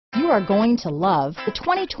are going to love the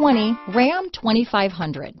 2020 Ram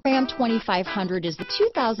 2500. Ram 2500 is the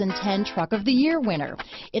 2010 Truck of the Year winner.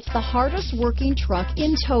 It's the hardest working truck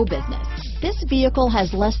in tow business. This vehicle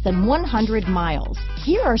has less than 100 miles.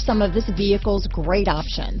 Here are some of this vehicle's great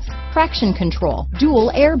options: traction control, dual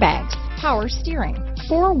airbags, power steering,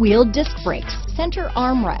 four-wheel disc brakes, center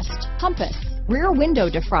armrest, compass, rear window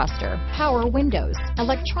defroster, power windows,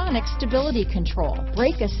 electronic stability control,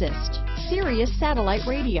 brake assist, Sirius satellite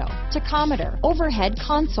radio, tachometer, overhead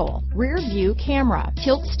console, rear view camera,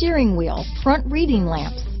 tilt steering wheel, front reading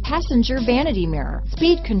lamps, passenger vanity mirror,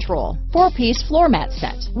 speed control, four-piece floor mat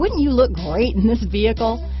set. Wouldn't you look great in this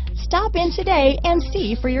vehicle? Stop in today and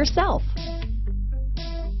see for yourself.